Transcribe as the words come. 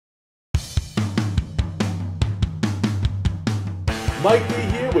Mike D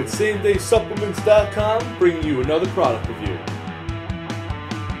here with sameday bringing you another product review.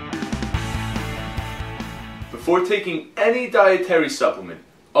 Before taking any dietary supplement,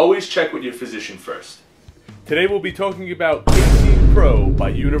 always check with your physician first. Today we'll be talking about Casein Pro by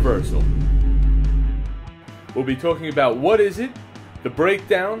Universal. We'll be talking about what is it, the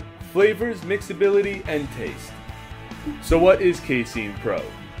breakdown, flavors, mixability, and taste. So what is Casein Pro?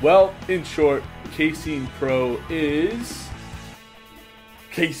 Well, in short, Casein Pro is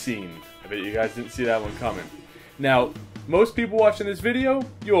casein. I bet you guys didn't see that one coming. Now, most people watching this video,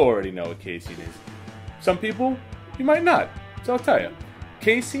 you already know what casein is. Some people, you might not, so I'll tell you.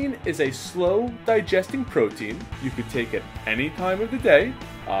 Casein is a slow digesting protein you could take at any time of the day,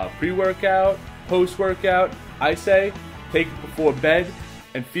 pre-workout, post-workout. I say take it before bed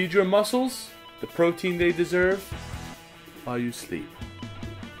and feed your muscles the protein they deserve while you sleep.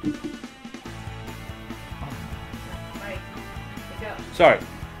 Sorry.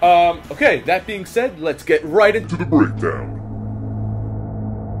 Okay, that being said, let's get right into the breakdown.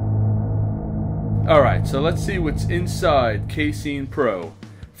 Alright, so let's see what's inside Casein Pro.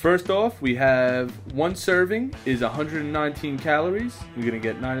 First off, we have one serving is 119 calories. You're going to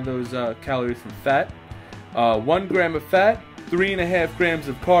get 9 of those calories from fat. 1 gram of fat, 3.5 grams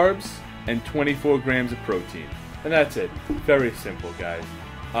of carbs, and 24 grams of protein. And that's it. Very simple, guys.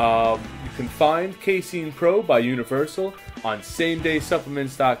 You can find Casein Pro by Universal on sameday There's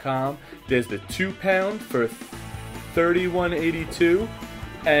the 2-pound for $31.82.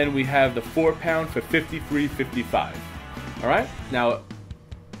 And we have the 4-pound for $53.55. Alright, now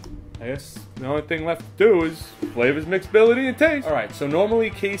I guess the only thing left to do is flavors, mixability, and taste. Alright, so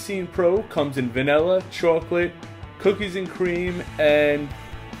normally Casein Pro comes in vanilla, chocolate, cookies and cream, and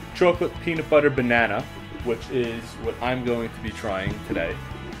chocolate peanut butter banana, which is what I'm going to be trying today.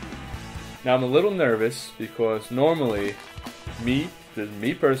 Now I'm a little nervous because normally, me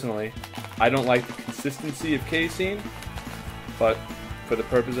personally, I don't like the consistency of casein, but for the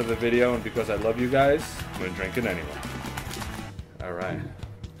purpose of the video and because I love you guys, I'm going to drink it anyway. Alright.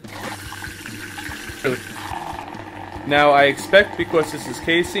 Now I expect, because this is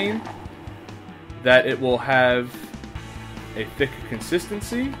casein, that it will have a thicker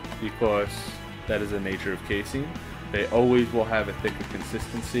consistency, because that is the nature of casein. They always will have a thicker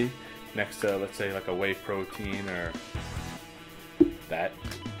consistency next to, let's say, like a whey protein or that.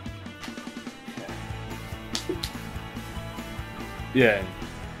 Yeah,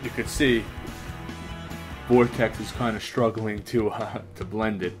 you could see Vortex is kind of struggling to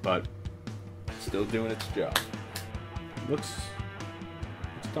blend it, but it's still doing its job. Looks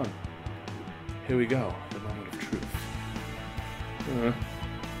done. Here we go, the moment of truth.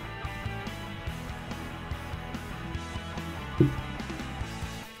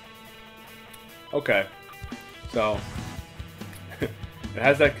 Okay, so it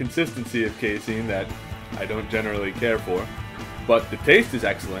has that consistency of casein that I don't generally care for. But the taste is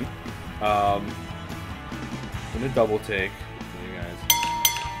excellent. I'm going to double take for you guys.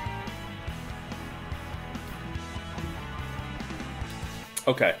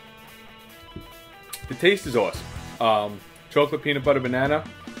 Okay. The taste is awesome. Chocolate peanut butter banana.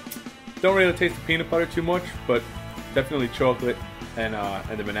 Don't really taste the peanut butter too much, but definitely chocolate and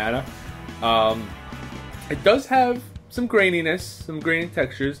the banana. It does have some graininess, some grainy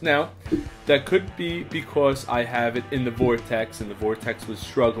textures. Now, that could be because I have it in the Vortex, and the Vortex was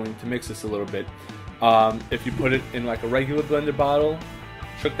struggling to mix this a little bit. If you put it in like a regular blender bottle,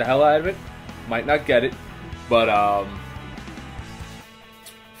 shook the hell out of it, might not get it, but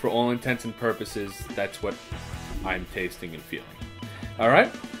for all intents and purposes, that's what I'm tasting and feeling.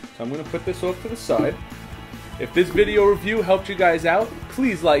 Alright, so I'm going to put this off to the side. If this video review helped you guys out,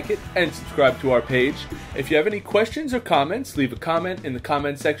 please like it and subscribe to our page. If you have any questions or comments, leave a comment in the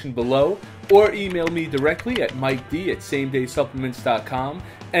comment section below, or email me directly at MikeD@sameday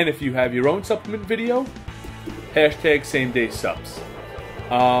And if you have your own supplement video, #SameDaySubs.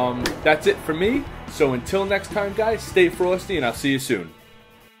 That's it for me. So until next time, guys, stay frosty and I'll see you soon.